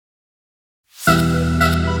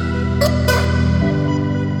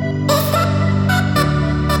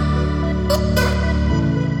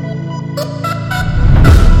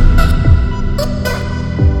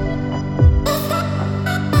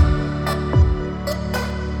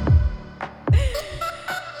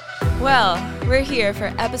Well, we're here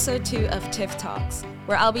for episode 2 of Tiff Talks,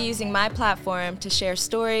 where I'll be using my platform to share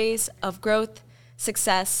stories of growth,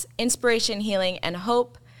 success, inspiration, healing, and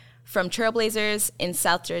hope from trailblazers in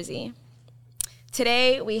South Jersey.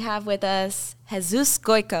 Today, we have with us Jesus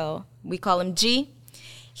Goyco. We call him G.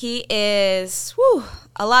 He is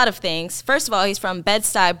a lot of things. First of all, he's from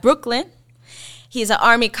Bed-Stuy, Brooklyn. He's an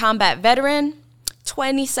Army combat veteran,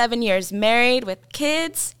 27 years married with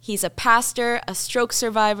kids. He's a pastor, a stroke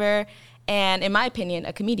survivor, and in my opinion,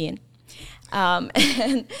 a comedian.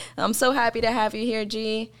 And I'm so happy to have you here,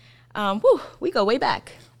 G. We go way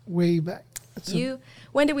back. Way back.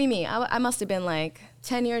 When did we meet? I must have been like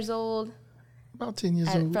 10 years old. About 10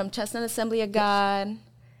 years old. From Chestnut Assembly of God.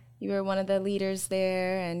 You were one of the leaders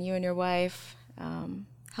there, and you and your wife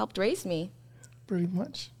helped raise me. Pretty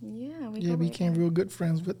much. Yeah, we became real good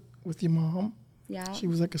friends with your mom. Yeah. She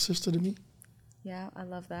was like a sister to me. Yeah, I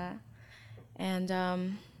love that. And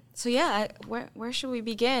where should we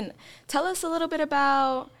begin? Tell us a little bit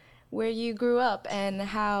about where you grew up and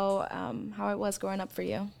how it was growing up for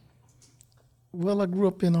you. Well, I grew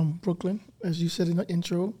up in Brooklyn, as you said in the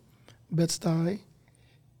intro, Bed-Stuy,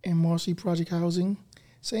 and Marcy Project Housing,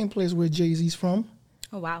 same place where Jay-Z's from.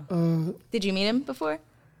 Oh, wow. Did you meet him before?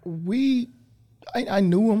 I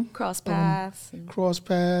knew him. Cross paths. Cross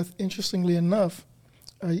path. Interestingly enough,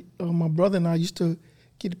 my brother and I used to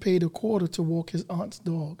get paid $0.25 to walk his aunt's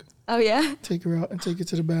dog. Oh, yeah? Take her out and take her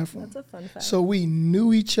to the bathroom. That's a fun fact. So we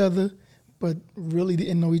knew each other, but really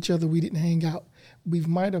didn't know each other. We didn't hang out. We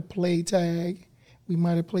might have played tag. We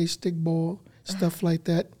might have played stickball, stuff like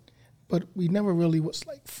that. But we never really was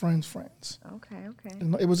like friends. Okay.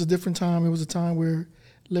 And it was a different time. It was a time where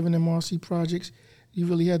living in Marcy Projects, you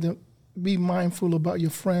really had to be mindful about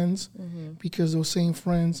your friends because those same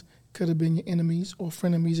friends could have been your enemies or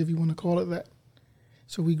frenemies, if you want to call it that.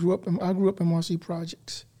 So I grew up in Marcy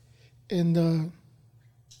Projects. And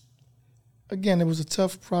again, it was a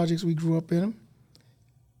tough projects we grew up in.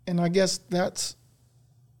 And I guess that's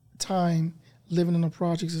time living in the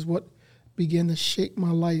projects is what began to shape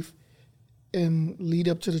my life and lead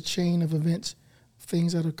up to the chain of events,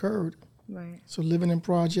 things that occurred. Right. So living in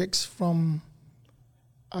projects from,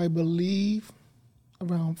 I believe,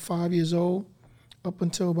 around 5 years old up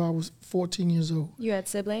until about I was 14 years old. You had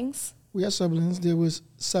siblings? We had siblings. There was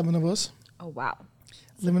 7 of us. Oh, wow.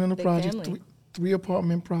 Living in the project, three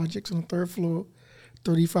apartment projects on the 3rd floor,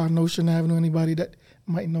 35 Notion Avenue. Anybody that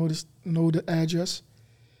might know the address.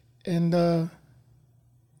 And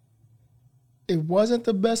it wasn't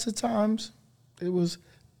the best of times. It was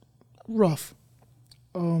rough.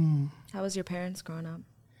 How was your parents growing up?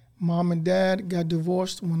 Mom and dad got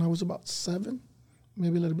divorced when I was about 7,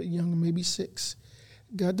 maybe a little bit younger, maybe 6.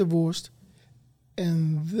 Got divorced,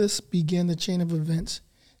 and this began the chain of events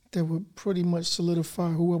that would pretty much solidify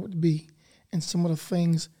who I would be and some of the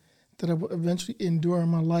things that I would eventually endure in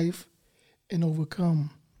my life and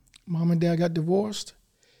overcome. Mom and dad got divorced,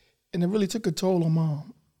 and it really took a toll on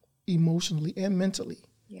Mom, emotionally and mentally.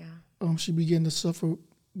 Yeah. She began to suffer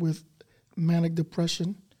with manic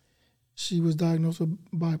depression. She was diagnosed with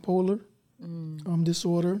bipolar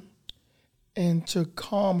disorder, and to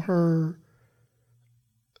calm her,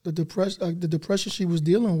 the depression she was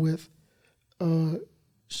dealing with,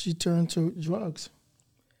 she turned to drugs,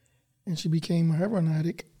 and she became a heroin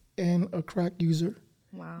addict and a crack user.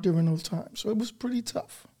 Wow. During those times. So it was pretty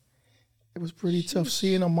tough. It was pretty tough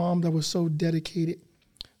seeing a mom that was so dedicated,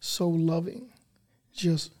 so loving,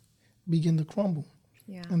 just begin to crumble.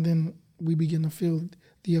 Yeah. And then we begin to feel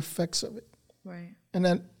the effects of it. Right. And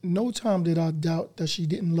at no time did I doubt that she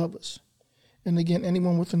didn't love us. And again,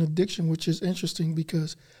 anyone with an addiction, which is interesting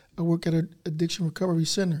because I work at an addiction recovery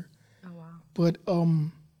center. Oh, wow. But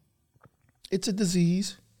it's a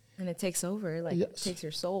disease. And it takes over, it takes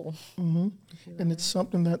your soul. Mm-hmm. And it's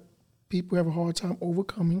something that people have a hard time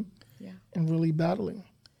overcoming and really battling.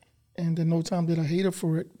 And at no time did I hate her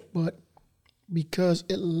for it, but because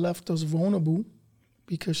it left us vulnerable,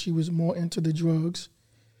 because she was more into the drugs,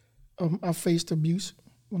 I faced abuse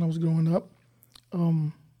when I was growing up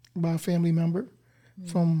by a family member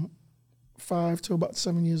from 5 to about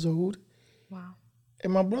 7 years old. Wow.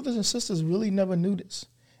 And my brothers and sisters really never knew this.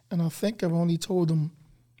 And I think I've only told them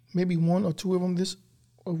maybe 1 or 2 of them this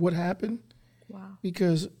of what happened. Wow.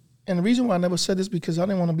 Because, and the reason why I never said this because I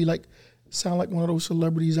didn't want to sound like one of those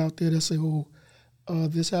celebrities out there that say,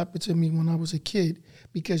 this happened to me when I was a kid,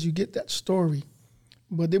 because you get that story.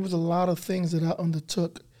 But there was a lot of things that I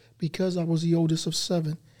undertook because I was the oldest of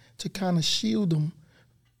 7 to kind of shield them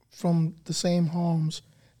from the same harms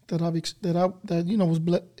that I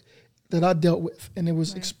dealt with, and it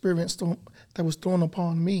was experienced that was thrown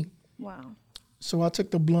upon me. Wow. So I took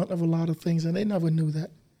the blunt of a lot of things, and they never knew that.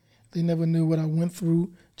 They never knew what I went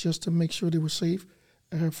through just to make sure they were safe.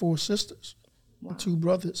 I had 4 sisters and 2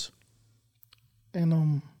 brothers.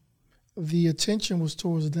 And the attention was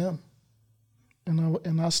towards them.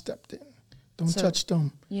 And I stepped in. Don't touch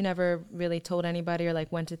them. You never really told anybody or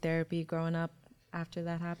like went to therapy growing up after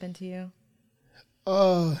that happened to you?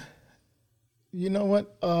 You know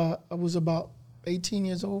what? I was about 18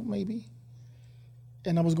 years old maybe.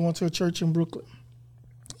 And I was going to a church in Brooklyn.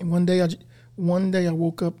 And one day I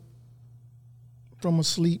woke up from a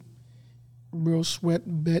sleep, real sweat,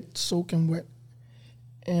 bed soaking wet.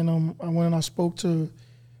 And I went and I spoke to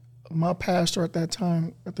my pastor at that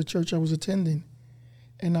time at the church I was attending.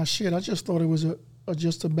 And I shared, I just thought it was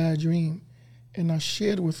just a bad dream. And I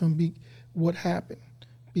shared with him what happened,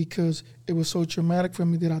 because it was so traumatic for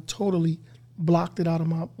me that I totally blocked it out of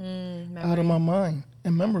my mind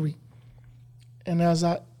and memory. And as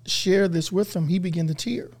I shared this with him, he began to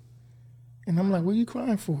tear. And I'm like, what are you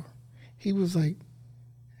crying for? He was like,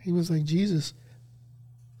 Jesus,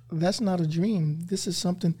 that's not a dream. This is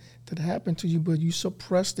something that happened to you, but you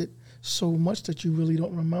suppressed it so much that you really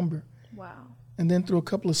don't remember. Wow. And then through a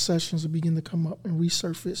couple of sessions, it began to come up and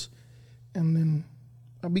resurface. And then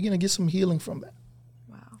I began to get some healing from that.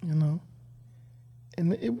 Wow. You know?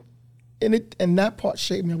 And that part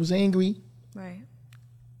shaped me. I was angry. Right.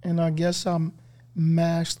 And I guess I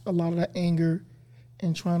masked a lot of that anger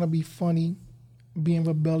and trying to be funny, being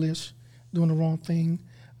rebellious, doing the wrong thing.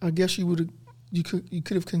 I guess you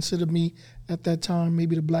could have considered me at that time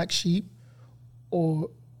maybe the black sheep or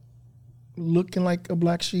looking like a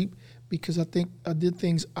black sheep, because I think I did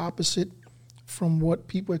things opposite from what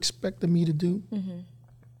people expected me to do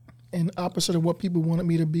and opposite of what people wanted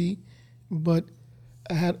me to be. But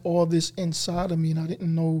I had all this inside of me and I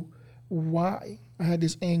didn't know why I had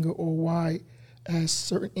this anger, or why I had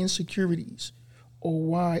certain insecurities, or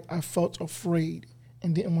why I felt afraid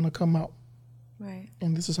and didn't want to come out. Right.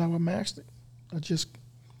 And this is how I masked it. I just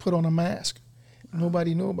put on a mask.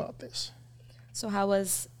 Nobody knew about this. So how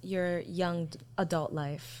was your young adult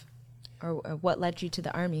life, or what led you to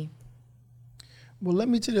the Army? What led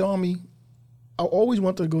me to the Army, I always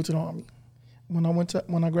wanted to go to the Army.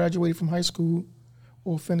 When I graduated from high school,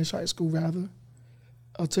 or finished high school rather,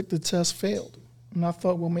 I took the test, failed. And I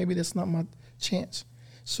thought, well, maybe that's not my chance.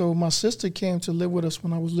 So my sister came to live with us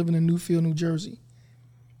when I was living in Newfield, New Jersey.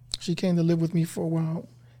 She came to live with me for a while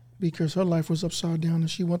because her life was upside down and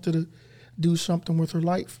she wanted to do something with her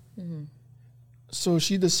life. Mm-hmm. So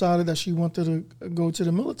she decided that she wanted to go to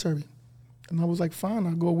the military. And I was like, fine,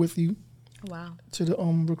 I'll go with you. Wow. To the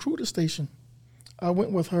recruiter station. I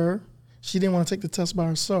went with her. She didn't want to take the test by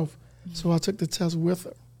herself, so I took the test with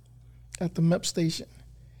her at the MEP station.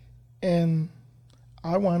 And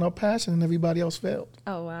I wound up passing and everybody else failed.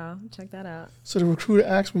 Oh, wow. Check that out. So the recruiter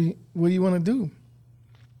asked me, what do you want to do?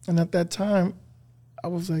 And at that time, I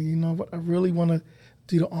was like, you know what, I really want to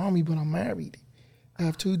do the Army, but I'm married. I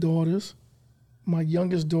have 2 daughters. My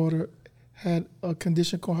youngest daughter had a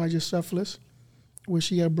condition called hydrocephalus, where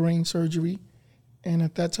she had brain surgery. And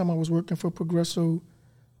at that time, I was working for Progresso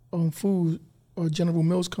Food, or General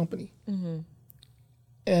Mills Company. Mm-hmm.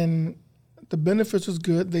 And the benefits was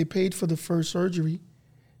good. They paid for the first surgery,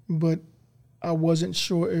 but I wasn't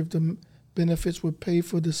sure if the benefits would pay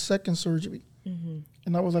for the second surgery. Mm-hmm.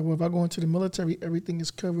 And I was like, well, if I go into the military, everything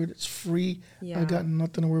is covered. It's free. Yeah. I got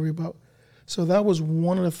nothing to worry about. So that was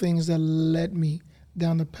one of the things that led me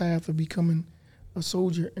down the path of becoming a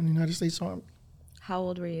soldier in the United States Army. How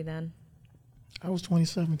old were you then? I was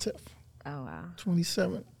 27, Tiff. Oh, wow.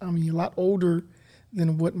 27. I mean, a lot older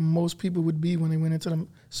than what most people would be when they went into the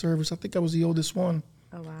service. I think I was the oldest one.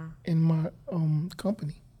 Oh, wow. In my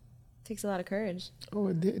company. Takes a lot of courage. Oh,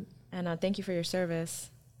 it did. And thank you for your service.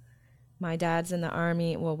 My dad's in the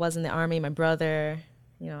Army. Well, was in the Army. My brother.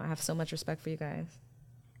 You know, I have so much respect for you guys.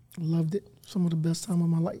 Loved it. Some of the best time of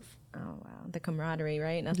my life. Oh, wow. The camaraderie,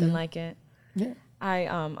 right? Nothing like it. Yeah. I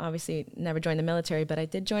obviously never joined the military, but I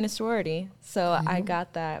did join a sorority. So I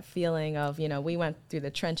got that feeling of, you know, we went through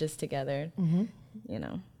the trenches together, you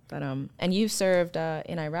know. But and you served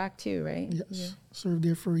in Iraq too, right? Yes. Yeah. Served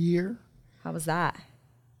there for a year. How was that?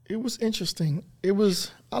 It was interesting.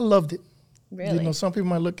 I loved it. Really? You know, some people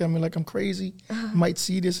might look at me like I'm crazy, might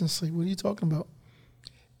see this and say, what are you talking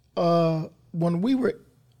about? When we were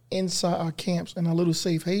inside our camps in our little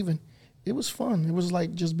safe haven, it was fun. It was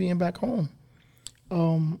like just being back home.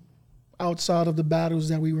 Outside of the battles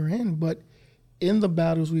that we were in, but in the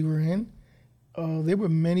battles we were in, there were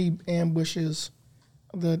many ambushes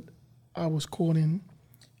that I was caught in,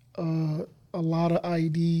 a lot of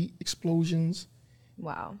IED explosions.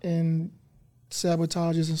 Wow. And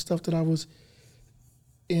sabotages and stuff that I was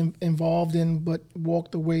involved in, but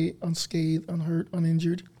walked away unscathed, unhurt,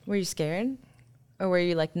 uninjured. Were you scared? Or were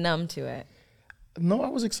you like numb to it? No, I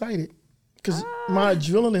was excited because my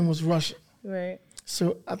adrenaline was rushing. Right.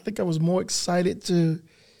 So I think I was more excited to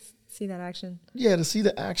see that action. Yeah, to see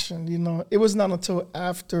the action. You know, it was not until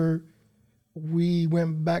after we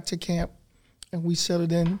went back to camp and we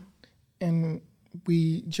settled in and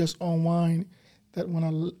we just unwind that when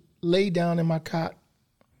I lay down in my cot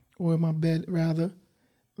or in my bed rather,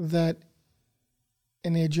 that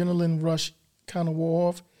and the adrenaline rush kind of wore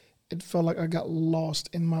off. It felt like I got lost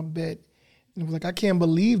in my bed. And it was like, I can't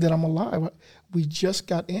believe that I'm alive. We just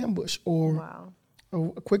got ambushed. Or wow.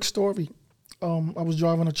 A quick story. I was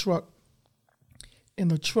driving a truck. In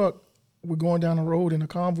the truck, we're going down the road in a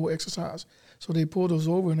convoy exercise. So they pulled us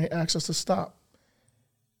over and they asked us to stop.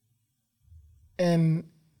 And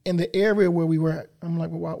in the area where we were at, I'm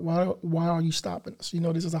like, well, why are you stopping us? You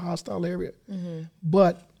know, this is a hostile area. Mm-hmm.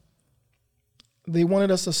 But they wanted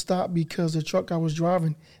us to stop because the truck I was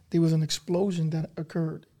driving, there was an explosion that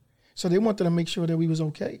occurred. So they wanted to make sure that we was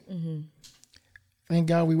okay. Mm-hmm. Thank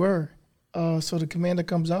God we were. So the commander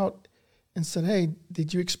comes out and said, hey,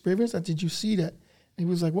 did you experience that? Did you see that? And he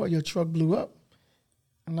was like, what, your truck blew up?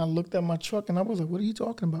 And I looked at my truck and I was like, what are you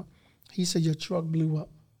talking about? He said, your truck blew up.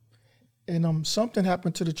 And something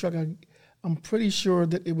happened to the truck. I'm pretty sure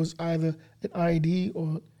that it was either an IED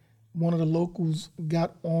or one of the locals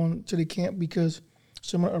got on to the camp because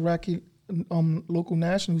some of the Iraqi local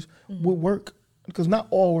nationals would work because not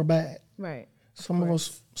all were bad. Right. Some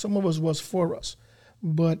of us was for us,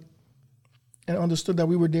 but and understood that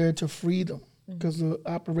we were there to free them because the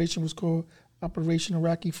operation was called Operation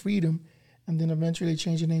Iraqi Freedom, and then eventually they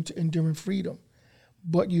changed the name to Enduring Freedom.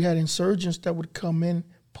 But you had insurgents that would come in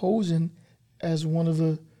posing as one of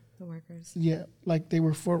the workers. Yeah, like they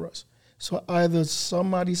were for us. So either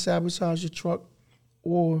somebody sabotaged the truck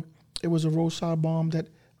or it was a roadside bomb that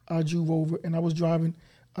I drove over, and I was driving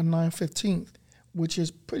a 915th, which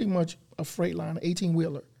is pretty much a freight line, an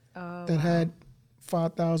 18-wheeler that had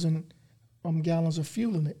 5,000 gallons of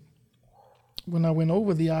fuel in it. When I went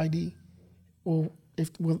over the ID, or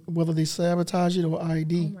whether they sabotaged it or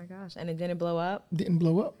ID. Oh my gosh, and it didn't blow up? Didn't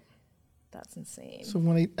blow up. That's insane. So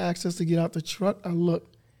when they asked us to get out the truck, I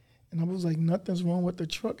looked, and I was like, nothing's wrong with the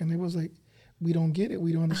truck. And they was like, we don't get it.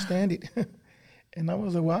 We don't understand it. And I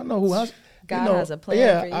was like, well, I know who God has a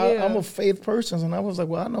plan for you. I'm a faith person. And I was like,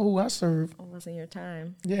 well, I know who I serve. It wasn't your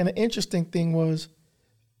time. Yeah, and the interesting thing was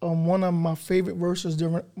one of my favorite verses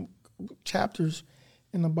during chapters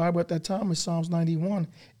in the Bible at that time is Psalms 91.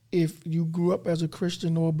 If you grew up as a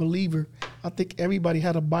Christian or a believer, I think everybody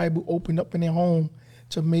had a Bible opened up in their home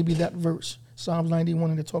to maybe that verse, Psalms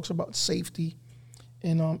 91, and it talks about safety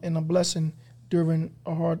and a blessing during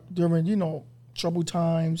troubled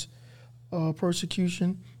times,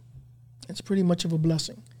 persecution. It's pretty much of a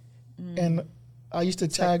blessing. And I used to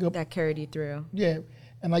tag up that carried you through. Yeah,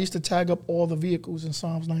 and I used to tag up all the vehicles in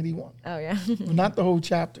Psalms 91. Oh yeah, not the whole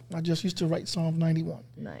chapter. I just used to write Psalms 91.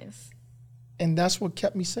 Nice. And that's what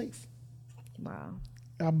kept me safe. Wow.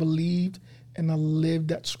 I believed and I lived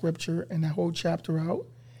that scripture and that whole chapter out,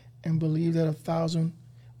 and believed that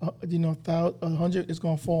 100 is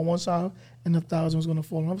going to fall on one side and 1,000 is going to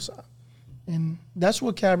fall on the other side. And that's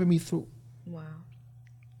what carried me through. Wow.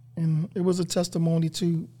 And it was a testimony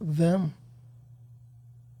to them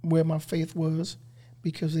where my faith was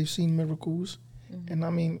because they've seen miracles. Mm-hmm. And I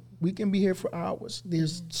mean, we can be here for hours.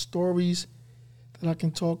 There's stories that I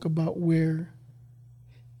can talk about where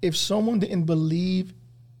if someone didn't believe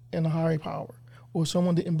in a higher power or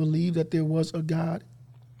someone didn't believe that there was a God,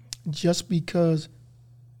 just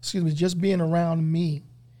being around me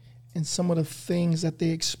and some of the things that they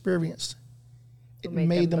experienced, it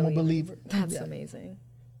made them a believer. That's amazing.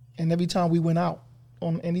 And every time we went out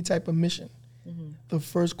on any type of mission, the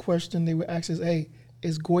first question they would ask is, hey,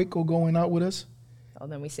 is Goyco going out with us? Oh,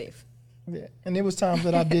 then we safe. Yeah. And there was times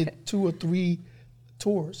that I did 2 or 3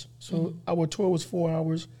 tours. So our tour was 4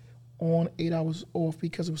 hours on, 8 hours off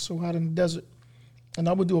because it was so hot in the desert. And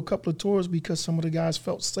I would do a couple of tours because some of the guys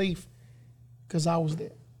felt safe because I was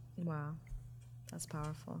there. Wow. That's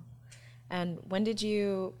powerful. And when did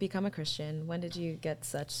you become a Christian? When did you get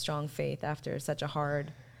such strong faith after such a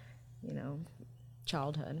hard,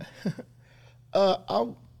 childhood? I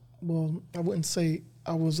wouldn't say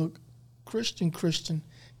I was a Christian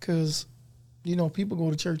because, people go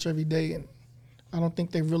to church every day and I don't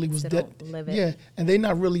think they really was live it. Yeah, and they're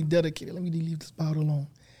not really dedicated. Let me leave this bottle alone.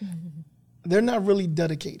 They're not really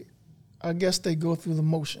dedicated. I guess they go through the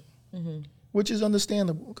motion, which is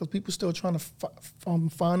understandable because people still trying to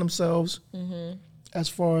find themselves as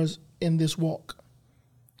far as in this walk.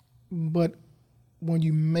 But when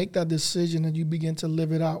you make that decision and you begin to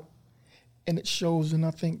live it out, and it shows, and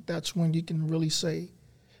I think that's when you can really say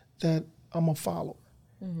that I'm a follower.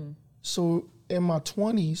 Mm-hmm. So in my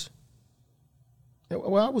 20s,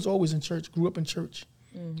 well, I was always in church, grew up in church,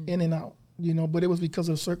 in and out, but it was because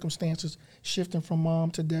of circumstances, shifting from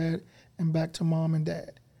mom to dad and back to mom and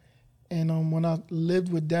dad. And when I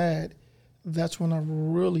lived with dad, that's when I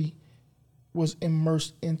really was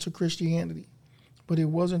immersed into Christianity. But it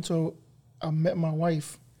wasn't until I met my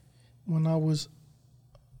wife when I was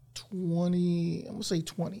 20, I'm going to say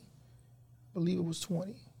 20, I believe it was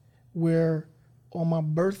 20, where on my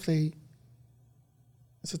birthday,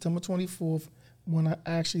 September 24th, when I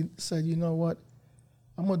actually said, you know what,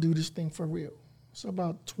 I'm going to do this thing for real. It's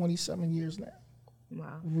about 27 years now.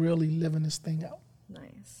 Wow. Really living this thing out.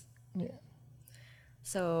 Nice. Yeah.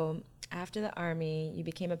 So after the Army, you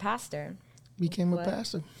became a pastor. Became a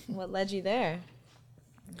pastor. What led you there?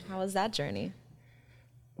 How was that journey?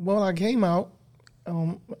 Well, I came out,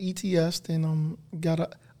 ETS'd, and got an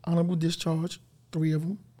honorable discharge, 3 of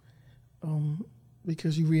them,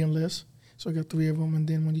 because you re-enlist. So I got 3 of them, and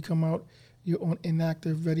then when you come out, you're on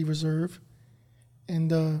inactive, ready reserve.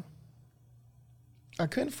 And I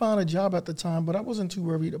couldn't find a job at the time, but I wasn't too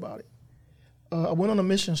worried about it. I went on a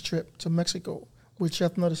missions trip to Mexico with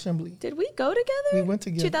Chestnut Assembly. Did we go together? We went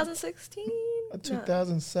together. 2016?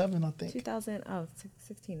 2007, I think.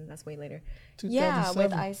 16, that's way later. 2007. Yeah,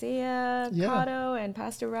 with Isaiah Cotto and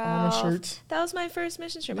Pastor Ralph. Armor shirts. That was my first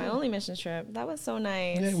mission trip, my only mission trip. That was so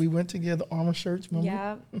nice. Yeah, we went together, armor shirts, remember?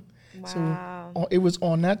 Yeah. Wow. So it was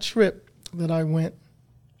on that trip that I went,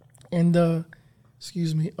 and I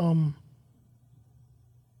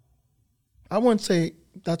wouldn't say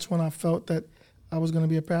that's when I felt that I was going to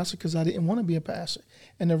be a pastor, because I didn't want to be a pastor.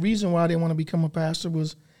 And the reason why I didn't want to become a pastor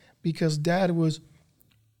was because Dad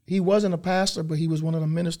he wasn't a pastor, but he was one of the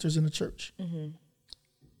ministers in the church. Mm-hmm.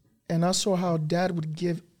 And I saw how Dad would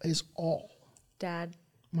give his all. Dad?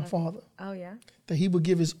 My father. Oh, yeah? That he would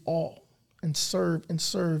give his all and serve and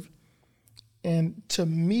serve. And to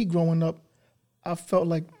me, growing up, I felt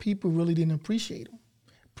like people really didn't appreciate him,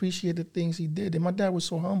 appreciate the things he did. And my dad was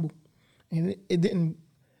so humble, and it didn't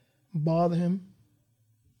bother him.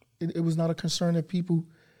 It was not a concern that people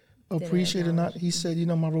appreciate or not. He said,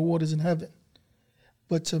 my reward is in heaven.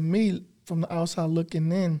 But to me, from the outside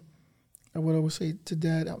looking in, I would always say to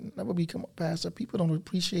Dad, I'll never become a pastor. People don't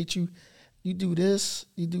appreciate you. You do this,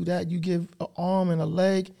 you do that. You give an arm and a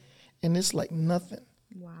leg, and it's like nothing.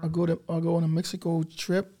 Wow. I go on a Mexico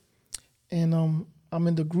trip, and I'm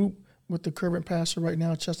in the group with the current pastor right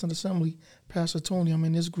now, Chestnut Assembly, Pastor Tony. I'm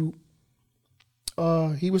in this group.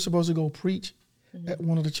 He was supposed to go preach at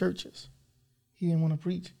one of the churches. He didn't want to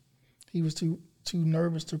preach. He was too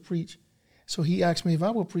nervous to preach. So he asked me if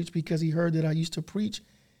I would preach because he heard that I used to preach.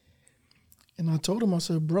 And I told him, I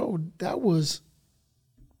said, bro, that was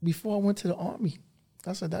before I went to the Army.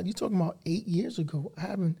 I said, Dad, you talking about 8 years ago. I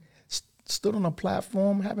haven't stood on a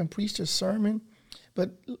platform, haven't preached a sermon.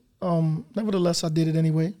 But nevertheless, I did it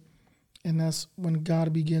anyway. And that's when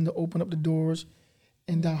God began to open up the doors,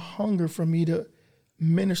 and that hunger for me to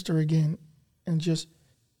minister again and just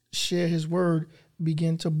share his word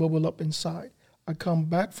began to bubble up inside. I come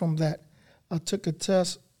back from that. I took a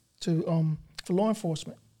test for law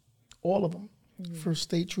enforcement, all of them, for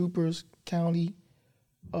state troopers, county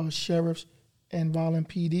sheriffs, and violent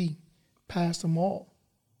PD. Passed them all.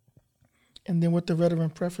 And then with the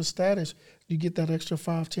veteran preference status, you get that extra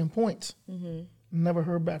 5-10 points. Mm-hmm. Never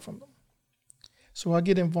heard back from them. So I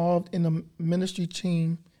get involved in the ministry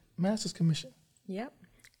team Master's Commission. Yep.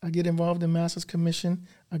 I get involved in Master's Commission.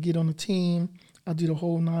 I get on the team. I do the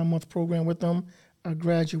whole 9-month program with them. I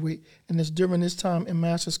graduate. And it's during this time in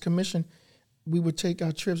Master's Commission, we would take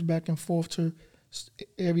our trips back and forth to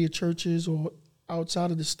area churches or outside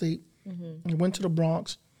of the state. Mm-hmm. And went to the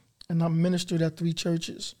Bronx, and I ministered at 3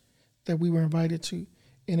 churches that we were invited to.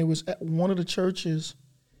 And it was at one of the churches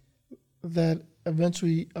that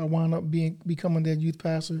eventually I wound up becoming their youth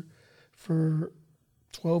pastor for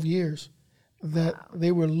 12 years. That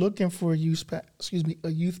they were looking for a youth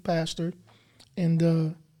pastor,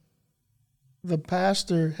 and the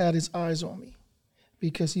pastor had his eyes on me,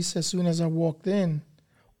 because he said as soon as I walked in,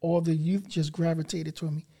 all the youth just gravitated to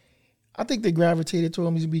me. I think they gravitated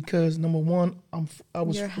to me because, number one,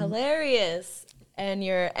 You're hilarious, and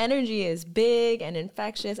your energy is big and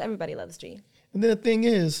infectious. Everybody loves G. And then the thing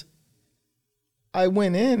is, I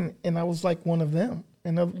went in and I was like one of them.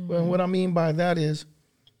 And what I mean by that is,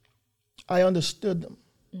 I understood them.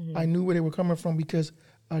 Mm-hmm. I knew where they were coming from because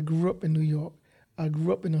I grew up in New York. I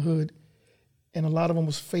grew up in the hood, and a lot of them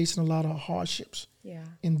was facing a lot of hardships. Yeah.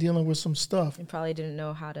 And dealing with some stuff. And probably didn't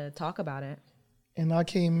know how to talk about it. And I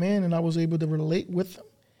came in and I was able to relate with them.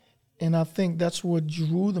 And I think that's what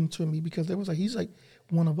drew them to me, because they was like, he's like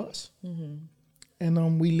one of us. Mm-hmm.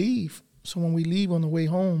 And we leave. So when we leave on the way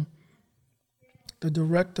home, the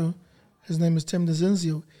director, his name is Tim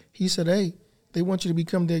DeZinzio, he said, hey, they want you to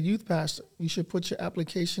become their youth pastor. You should put your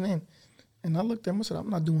application in. And I looked at him and said, I'm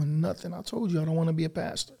not doing nothing. I told you I don't want to be a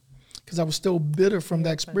pastor. Because I was still bitter from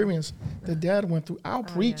that experience that Dad went through. I'll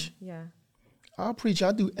preach. Yeah. I'll preach.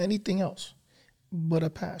 I'll do anything else but a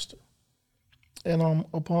pastor. And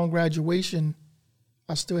upon graduation,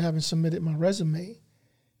 I still haven't submitted my resume.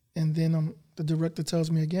 And then the director tells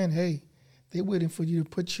me again, hey, they're waiting for you to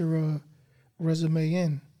put your resume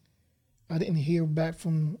in. I didn't hear back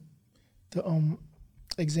from the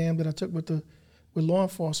exam that I took with law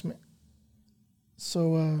enforcement.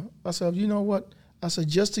 So I said, you know what? I said,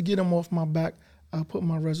 just to get them off my back, I put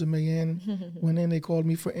my resume in. Went in, they called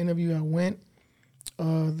me for interview. I went.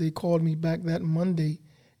 They called me back that Monday,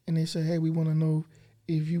 and they said, hey, we want to know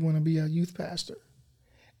if you want to be our youth pastor.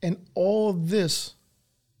 And all this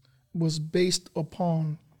was based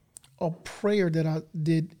upon a prayer that I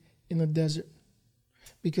did in the desert.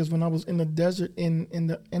 Because when I was in the desert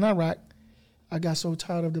in Iraq, I got so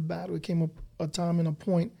tired of the battle. It came a time and a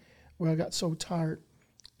point where I got so tired,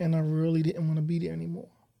 and I really didn't want to be there anymore.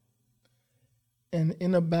 And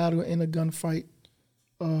in a battle, in a gunfight,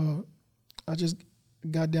 I just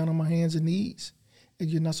got down on my hands and knees. And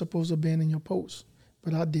you're not supposed to abandon your post,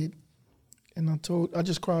 but I did. And I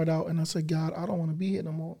just cried out, and I said, God, I don't want to be here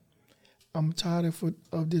no more. I'm tired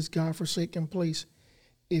of this God-forsaken place.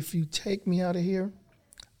 If you take me out of here,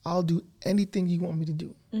 I'll do anything you want me to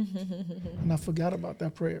do. And I forgot about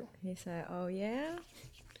that prayer. He said, oh, yeah?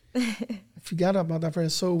 I forgot about that prayer.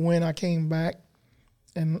 So when I came back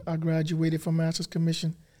and I graduated from Master's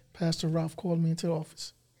Commission, Pastor Ralph called me into the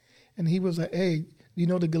office. And he was like, hey, you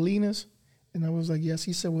know the Galenas? And I was like, yes.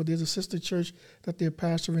 He said, well, there's a sister church that they're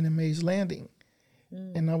pastoring in Mays Landing.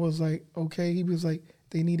 And I was like, okay. He was like,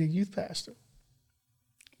 they need a youth pastor.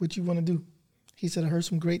 What you want to do? He said, I heard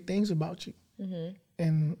some great things about you. Mm-hmm.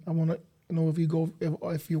 And I want to know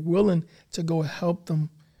if you're willing to go help them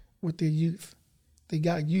with their youth. They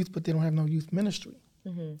got youth, but they don't have no youth ministry,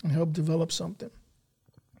 and help develop something.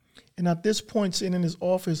 And at this point, sitting in his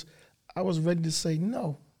office, I was ready to say,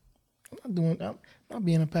 no, I'm not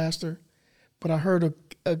being a pastor. But I heard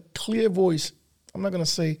a clear voice. I'm not going to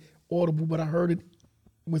say audible, but I heard it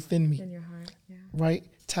within me. In your heart, yeah. Right?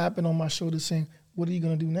 Tapping on my shoulder saying, what are you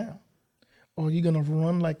going to do now? Or are you going to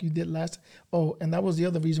run like you did last time? Oh, and that was the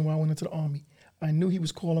other reason why I went into the Army. I knew he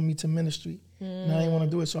was calling me to ministry, and I didn't want to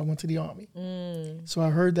do it, so I went to the Army. So I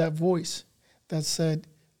heard that voice that said,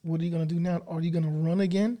 what are you going to do now? Are you going to run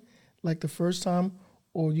again like the first time,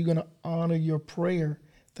 or are you going to honor your prayer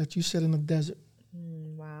that you said in the desert?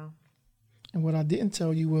 Wow. And what I didn't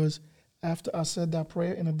tell you was, after I said that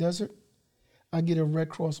prayer in the desert, I get a Red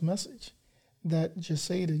Cross message that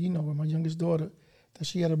Jasada, my youngest daughter, that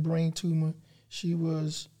she had a brain tumor. She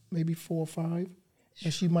was maybe 4 or 5,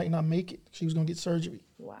 and she might not make it. She was going to get surgery.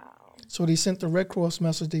 Wow. So they sent the Red Cross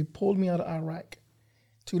message. They pulled me out of Iraq.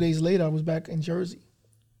 2 days later, I was back in Jersey.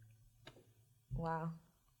 Wow.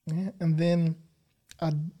 Yeah, and then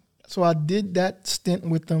I did that stint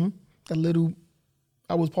with them,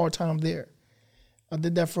 I was part-time there. I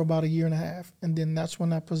did that for about 1.5 years, and then that's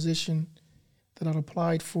when that position that I'd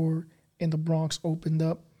applied for in the Bronx opened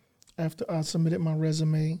up after I submitted my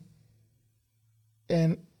resume.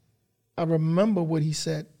 And I remember what he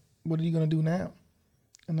said, what are you going to do now?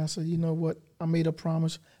 And I said, you know what? I made a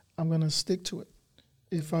promise. I'm going to stick to it.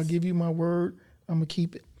 If I give you my word, I'm going to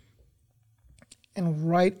keep it. And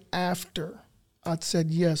right after I said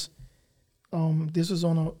yes, this was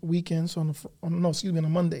on a weekend, on a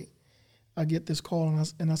Monday. I get this call,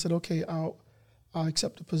 and I said, okay, I'll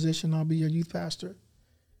accept the position. I'll be your youth pastor.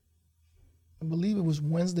 I believe it was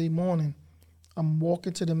Wednesday morning. I'm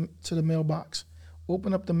walking to the mailbox.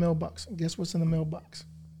 Open up the mailbox. And guess what's in the mailbox?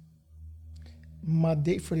 My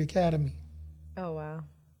date for the academy. Oh, wow.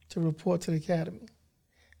 To report to the academy.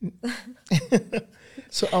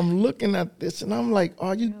 So I'm looking at this, and I'm like,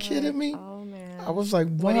 are you kidding me? Oh, man. I was like,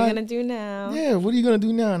 what are you going to do now? Yeah, what are you going to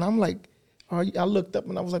do now? And I'm like, I looked up,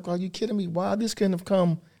 and I was like, are you kidding me? Why this couldn't have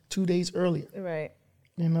come 2 days earlier? Right.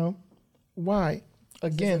 Why?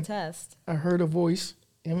 Again, this is a test. I heard a voice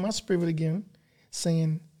in my spirit again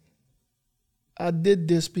saying, I did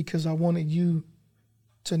this because I wanted you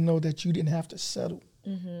to know that you didn't have to settle.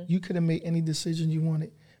 Mm-hmm. You could have made any decision you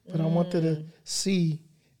wanted, but I wanted to see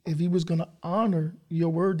if he was going to honor your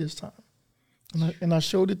word this time. And I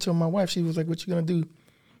showed it to my wife. She was like, what you going to do?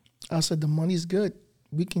 I said, the money's good.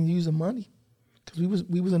 We can use the money. because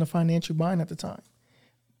we was in a financial bind at the time.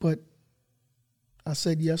 But I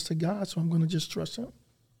said yes to God, so I'm going to just trust him.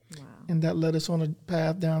 Wow. And that led us on a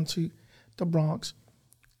path down to the Bronx.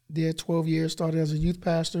 There, 12 years, started as a youth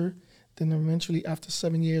pastor. Then eventually, after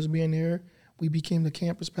 7 years being there, we became the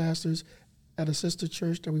campus pastors at a sister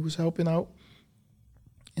church that we was helping out.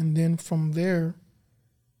 And then from there,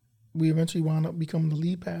 we eventually wound up becoming the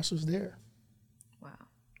lead pastors there. Wow.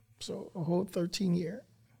 So a whole 13 years.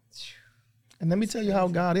 And let me tell you how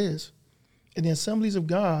God is. In the Assemblies of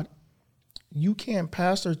God, you can't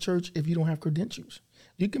pastor a church if you don't have credentials.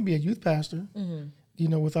 You can be a youth pastor,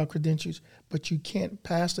 without credentials, but you can't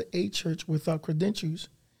pastor a church without credentials.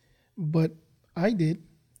 But I did.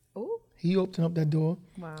 Ooh. He opened up that door.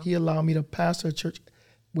 Wow. He allowed me to pastor a church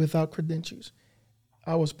without credentials.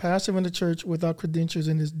 I was pastoring the church without credentials,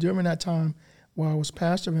 and it's during that time while I was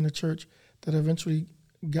pastoring the church that I eventually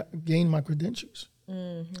gained my credentials.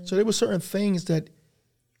 Mm-hmm. So there were certain things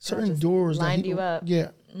certain doors lined you up. Yeah,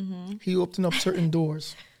 he opened up certain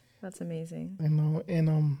doors. That's amazing.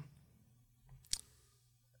 And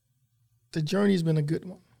the journey's been a good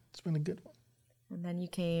one. It's been a good one. And then you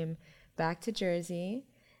came back to Jersey,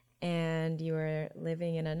 and you were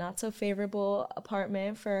living in a not so favorable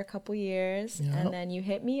apartment for a couple years. Yep. And then you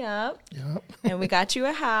hit me up. Yep. And we got you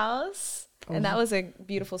a house. And that was a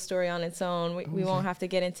beautiful story on its own. We won't have to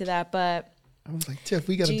get into that, but I was like, Tiff,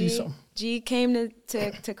 we got to do something. G came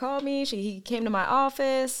to call me. He came to my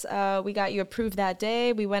office. We got you approved that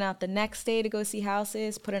day. We went out the next day to go see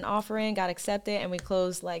houses, put an offer in, got accepted, and we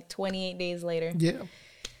closed like 28 days later. Yeah.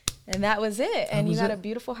 And that was it. And you got a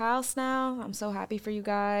beautiful house now. I'm so happy for you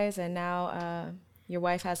guys. And now your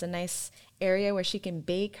wife has a nice area where she can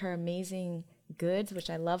bake her amazing goods, which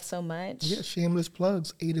I love so much. Yeah, shameless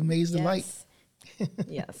plugs. Ate Amaze Delight.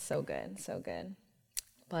 Yes, so good, so good.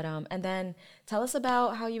 But and then tell us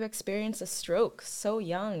about how you experienced a stroke so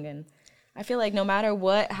young. And I feel like no matter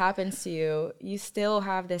what happens to you, you still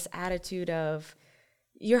have this attitude of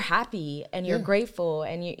you're happy and you're grateful,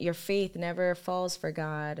 and your faith never falls for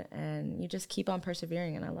God, and you just keep on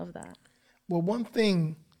persevering, and I love that. Well, one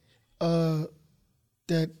thing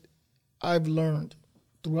that I've learned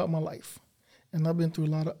throughout my life, and I've been through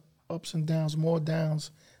a lot of ups and downs, more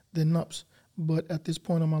downs than ups, but at this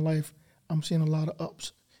point in my life, I'm seeing a lot of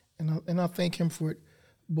ups, and I thank him for it.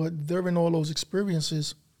 But during all those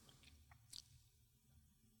experiences,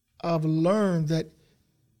 I've learned that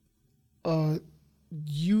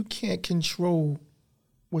you can't control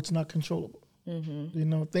what's not controllable.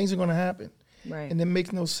 Mm-hmm. Things are going to happen. Right. And it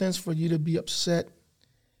makes no sense for you to be upset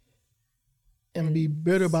and be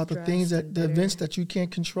bitter about the things the events that you can't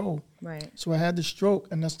control. Right. So I had the stroke,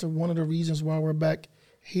 and that's one of the reasons why we're back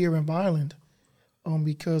here in Vineland,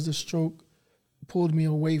 because the stroke pulled me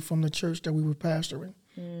away from the church that we were pastoring.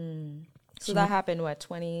 So that happened,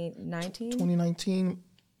 2019? 2019,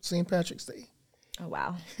 St. Patrick's Day. Oh,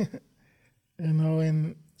 wow.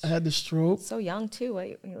 And I had the stroke. So young, too.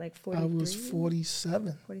 What, like 43? I was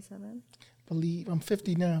 47. 47? Believe. I'm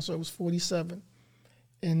 50 now, so I was 47.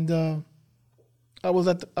 And I was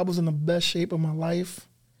in the best shape of my life.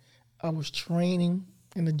 I was training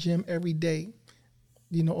in the gym every day,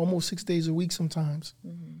 almost 6 days a week sometimes.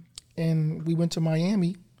 Mm-hmm. And we went to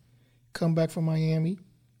Miami, come back from Miami.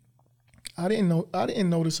 I didn't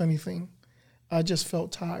notice anything. I just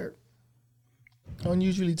felt tired,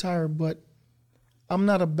 unusually tired, but I'm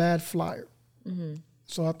not a bad flyer. Mm-hmm.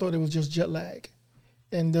 So I thought it was just jet lag.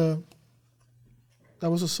 And that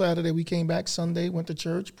was a Saturday. We came back Sunday, went to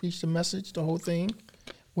church, preached the message, the whole thing,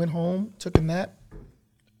 went home, took a nap,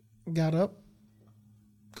 got up,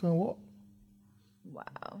 couldn't walk.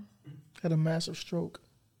 Wow. Had a massive stroke.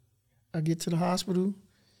 I get to the hospital.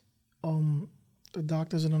 The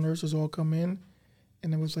doctors and the nurses all come in,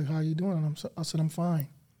 and it was like, how you doing? And I said, I'm fine.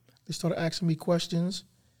 They started asking me questions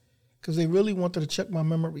because they really wanted to check my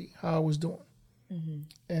memory, how I was doing. Mm-hmm.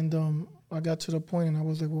 And I got to the point, and I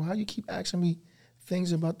was like, well, how you keep asking me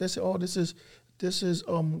things about this? Oh, this is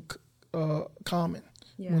common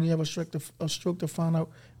when you have a stroke to find out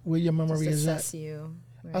where your memory is at. You.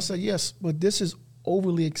 Right. I said, yes, but this is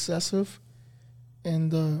overly excessive.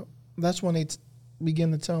 And that's when they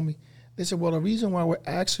began to tell me. They said, well, the reason why we're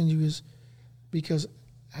asking you is because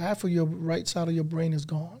half of your right side of your brain is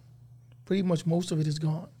gone. Pretty much most of it is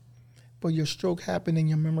gone. But your stroke happened in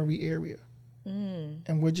your memory area.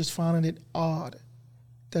 And we're just finding it odd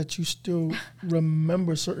that you still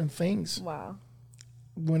remember certain things. Wow.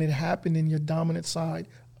 When it happened in your dominant side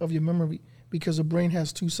of your memory, because the brain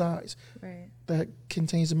has two sides that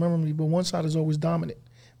contains the memory, but one side is always dominant.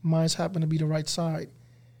 Mine's happened to be the right side,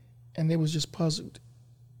 and they was just puzzled.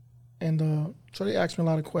 And so they asked me a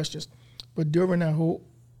lot of questions. But during that whole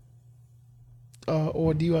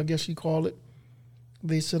ordeal, I guess you call it,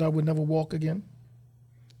 they said I would never walk again.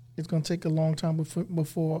 It's going to take a long time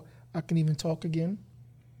before I can even talk again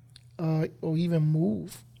or even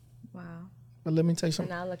move. Wow. But let me tell you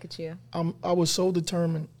something. And now look at you. I was so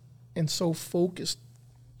determined and so focused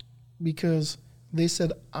because they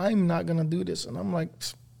said, I'm not going to do this. And I'm like,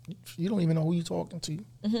 you don't even know who you're talking to.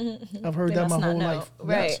 I've heard that my whole life.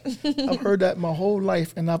 Right. Yes. I've heard that my whole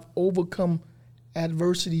life, and I've overcome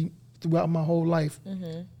adversity throughout my whole life.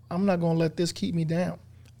 I'm not going to let this keep me down.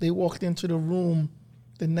 They walked into the room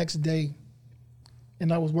the next day,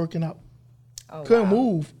 and I was working out. Oh, Couldn't wow.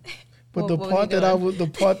 move. But the What part were you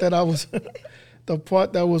that I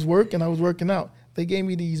was working out. They gave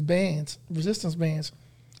me these bands, resistance bands,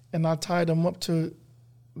 and I tied them up to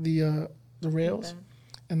the rails,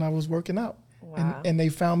 and I was working out. Wow. And they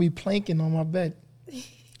found me planking on my bed.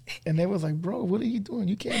 And they was like, bro, what are you doing?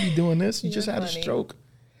 You can't be doing this. You just had a stroke.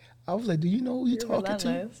 I was like, do you know who you're talking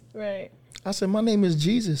to? Right. I said, my name is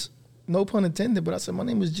Jesus. No pun intended, but I said, my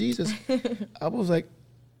name is Jesus. I was like,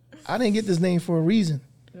 I didn't get this name for a reason.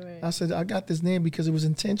 Right. I said, I got this name because it was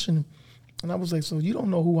intentional. And I was like, so you don't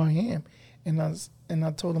know who I am. And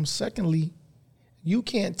I told him, secondly, you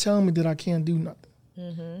can't tell me that I can't do nothing.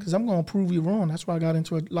 Because I'm going to prove you wrong. That's why I got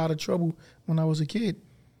into a lot of trouble when I was a kid.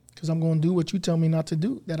 Because I'm going to do what you tell me not to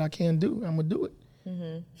do, that I can't do. I'm going to do it.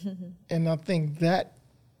 And I think that,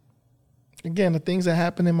 again, the things that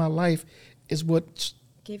happen in my life is what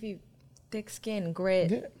Give you thick skin,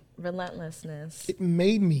 grit, relentlessness. It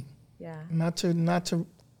made me not to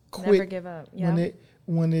quit. Never give up. Yeah.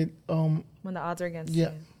 When the odds are against you.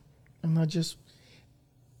 And I just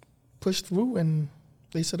pushed through, and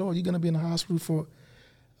they said, oh, you're going to be in the hospital for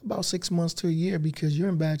about 6 months to a year because you're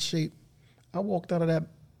in bad shape. I walked out of that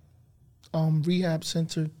rehab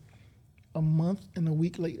center a month and a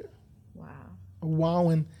week later. Wow.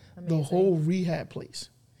 Wowing the whole rehab place.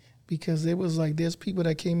 Because it was like, there's people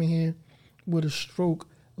that came in here with a stroke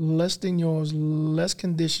less than yours, less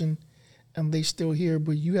condition, and they still here,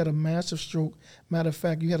 but you had a massive stroke. Matter of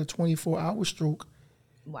fact, you had a 24-hour stroke.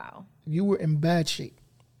 Wow. You were in bad shape.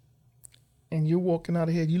 And you're walking out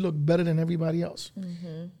of here, you look better than everybody else.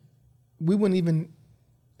 We wouldn't even,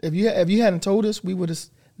 if you hadn't told us, we would have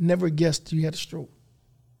never guessed you had a stroke.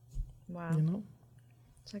 Wow. You know?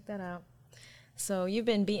 Check that out. So you've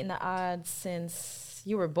been beating the odds since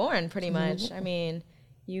you were born, pretty much. I mean,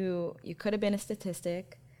 you could have been a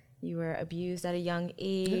statistic. You were abused at a young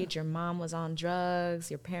age. Your mom was on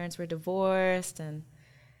drugs. Your parents were divorced, and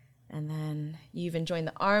then you even joined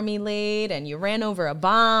the army late, and you ran over a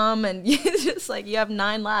bomb, and you just like you have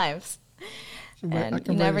 9 lives, and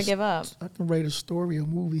you never give up. I can write a story, a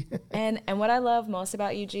movie. and what I love most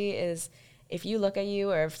about you, G, is if you look at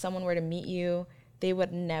you, or if someone were to meet you, they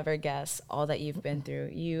would never guess all that you've been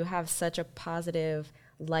through. You have such a positive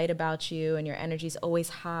light about you, and your energy's always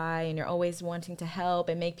high, and you're always wanting to help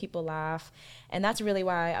and make people laugh. And that's really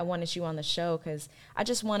why I wanted you on the show, because I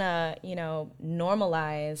just want to,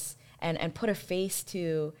 normalize and put a face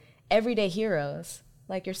to everyday heroes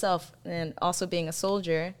like yourself. And also being a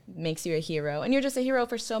soldier makes you a hero. And you're just a hero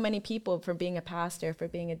for so many people, for being a pastor, for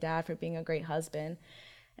being a dad, for being a great husband.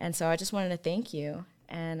 And so I just wanted to thank you.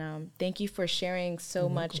 And thank you for sharing so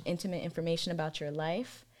much intimate information about your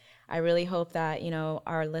life. I really hope that,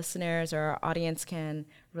 our listeners or our audience can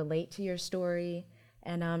relate to your story,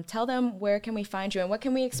 and tell them, where can we find you and what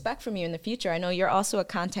can we expect from you in the future? I know you're also a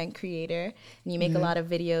content creator and you make a lot of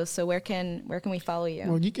videos. So where can we follow you?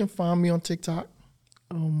 Well, you can find me on TikTok,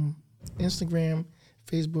 Instagram,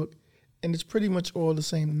 Facebook, and it's pretty much all the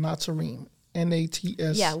same. Natsareem,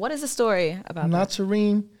 Nats. Yeah. What is the story about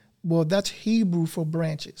Natsareem? Well, that's Hebrew for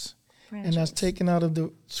branches. And that's taken out of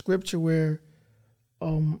the scripture where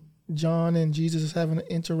John and Jesus is having an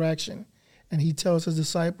interaction, and he tells his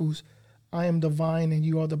disciples, I am the vine and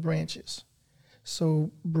you are the branches.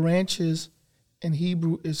 So branches in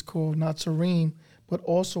Hebrew is called Natsareem, but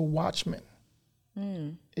also watchmen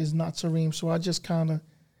is Natsareem. So I just kind of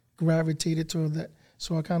gravitated to that.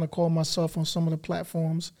 So I kind of call myself on some of the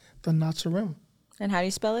platforms the Natsareem. And how do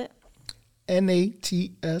you spell it?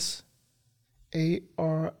 Natsarim,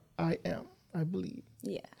 I believe.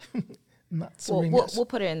 Yeah. Natsareem. We'll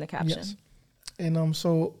put it in the caption. Yes. And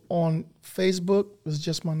so on Facebook, it's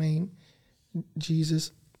just my name,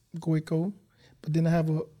 Jesus Goyco. But then I have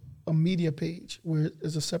a media page where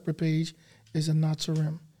there's a separate page, is a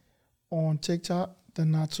Natsareem. On TikTok, the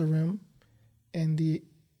Natsareem, and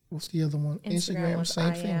what's the other one? Instagram,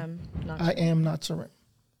 same thing. I am Natsareem.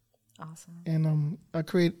 Awesome. And I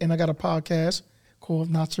got a podcast called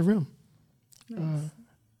Natsareem. Nice.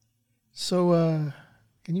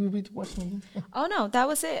 Can you repeat the question again? Oh, no, that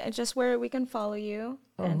was it. It's just where we can follow you.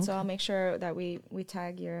 And so Okay. I'll make sure that we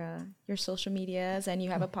tag your social medias, and you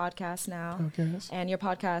have a podcast now. Podcast. And your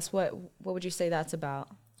podcast, what would you say that's about?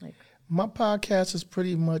 Like, My podcast is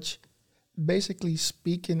pretty much basically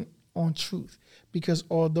speaking on truth, because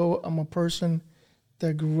although I'm a person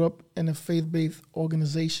that grew up in a faith-based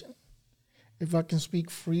organization, if I can speak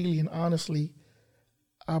freely and honestly,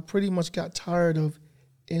 I pretty much got tired of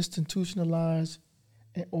institutionalized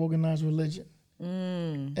and organized religion.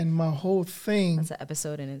 And my whole thing, that's an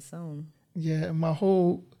episode in its own. yeah, my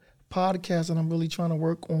whole podcast that I'm really trying to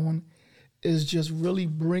work on is just really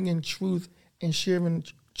bringing truth and sharing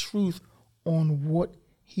truth on what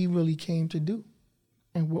he really came to do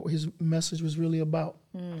and what his message was really about.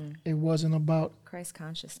 It wasn't about Christ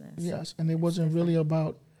consciousness. yes, and it wasn't really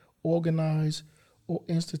about organized or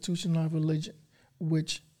institutionalized religion,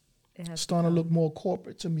 which starting to look more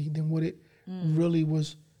corporate to me than what it really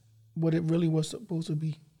was, what it really was supposed to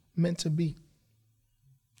be, meant to be.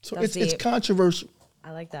 So it's controversial.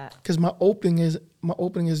 I like that. Because my opening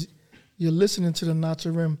is you're listening to the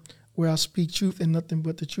Nacharim, where I speak truth and nothing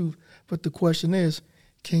but the truth. But the question is,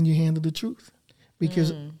 can you handle the truth?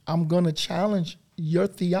 Because I'm going to challenge your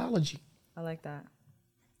theology. I like that.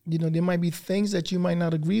 You know, there might be things that you might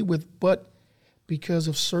not agree with, but because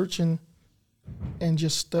of searching and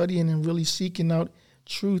just studying and really seeking out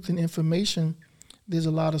truth and information, there's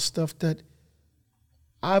a lot of stuff that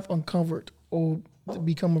I've uncovered or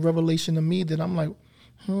become a revelation to me that I'm like,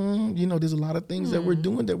 you know, there's a lot of things that we're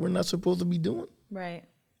doing that we're not supposed to be doing. Right.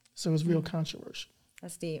 So it's real controversial.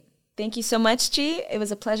 That's deep. Thank you so much, G. It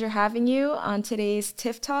was a pleasure having you on today's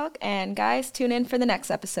Tiff Talk. And guys, tune in for the next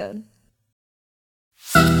episode.